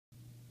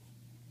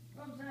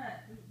What was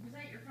that? Was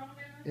that your phone,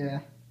 David? Yeah.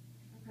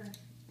 Okay.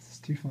 This is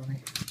too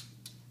funny.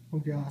 Oh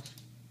gosh.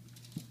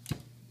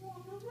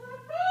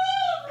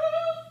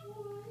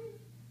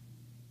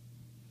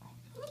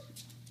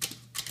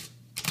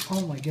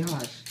 Oh my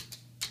gosh.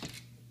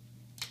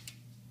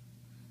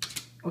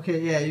 Okay,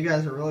 yeah, you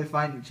guys are really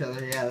fighting each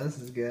other. Yeah, this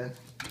is good.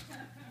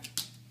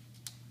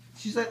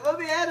 She's like, let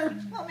me at her.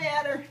 Let me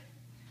at her.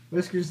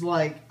 Whisker's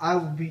like, I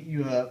will beat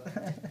you up.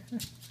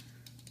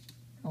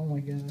 Oh my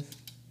goodness.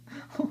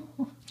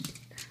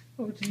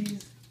 Oh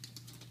jeez.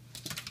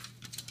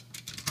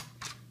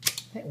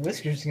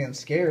 Whisker's getting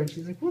scared.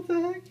 She's like, what the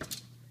heck?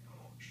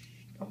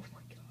 Oh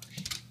my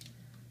gosh.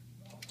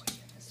 Oh my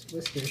goodness.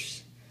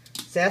 Whiskers.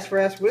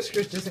 Sassafras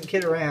Whiskers doesn't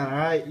kid around,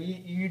 alright?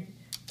 You.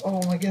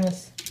 Oh my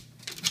goodness.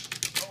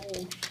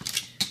 Oh.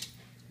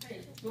 Hey,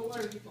 don't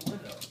let her hit the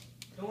window.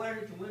 Don't let her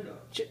hit the window.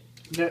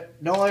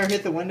 Don't let her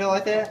hit the window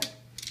like that?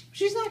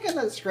 She's not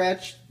gonna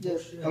scratch the.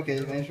 Okay,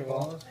 the manager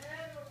wall.